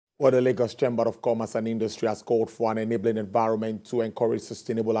Well, the Lagos Chamber of Commerce and Industry has called for an enabling environment to encourage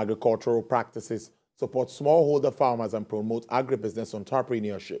sustainable agricultural practices, support smallholder farmers, and promote agribusiness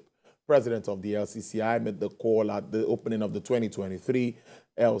entrepreneurship. President of the LCCI made the call at the opening of the 2023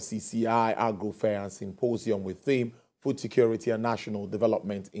 LCCI Agro Fair and Symposium with theme Food Security and National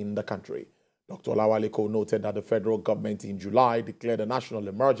Development in the country. Dr. Olawale noted that the federal government in July declared a national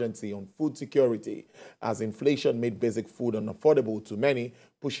emergency on food security as inflation made basic food unaffordable to many,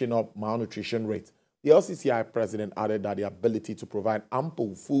 pushing up malnutrition rates. The LCCI president added that the ability to provide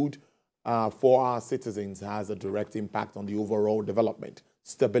ample food for our citizens has a direct impact on the overall development,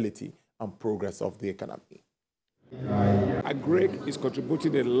 stability, and progress of the economy. Agric is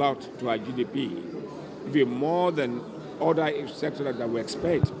contributing a lot to our GDP, even more than other sectors that we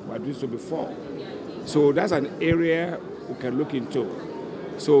expect were doing so before. So that's an area we can look into.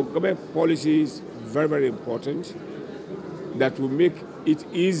 So government policy is very, very important that will make it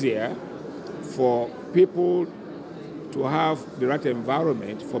easier for people to have the right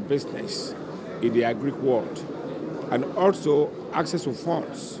environment for business in the agric world, and also access to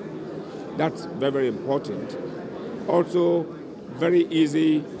funds. That's very, very important. Also, very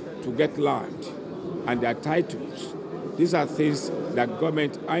easy to get land and their titles. These are things that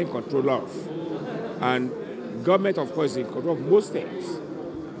government are in control of. And government, of course, is in control of most things.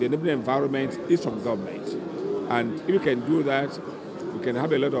 The enabling environment is from government. And if we can do that, we can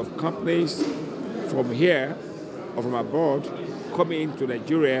have a lot of companies from here or from abroad coming into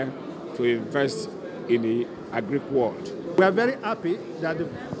Nigeria to invest in the agric world. We are very happy that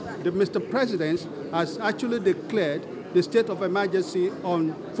the Mr. President has actually declared the state of emergency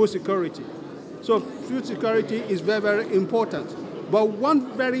on food security. So food security is very, very important. But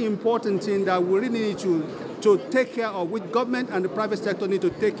one very important thing that we really need to take care of, which government and the private sector need to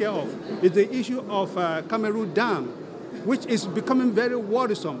take care of, is the issue of Cameroon Dam, which is becoming very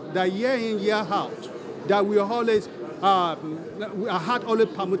worrisome, that year in, year out, that we always, our heart always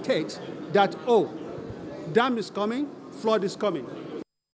permutates that, oh, dam is coming, flood is coming.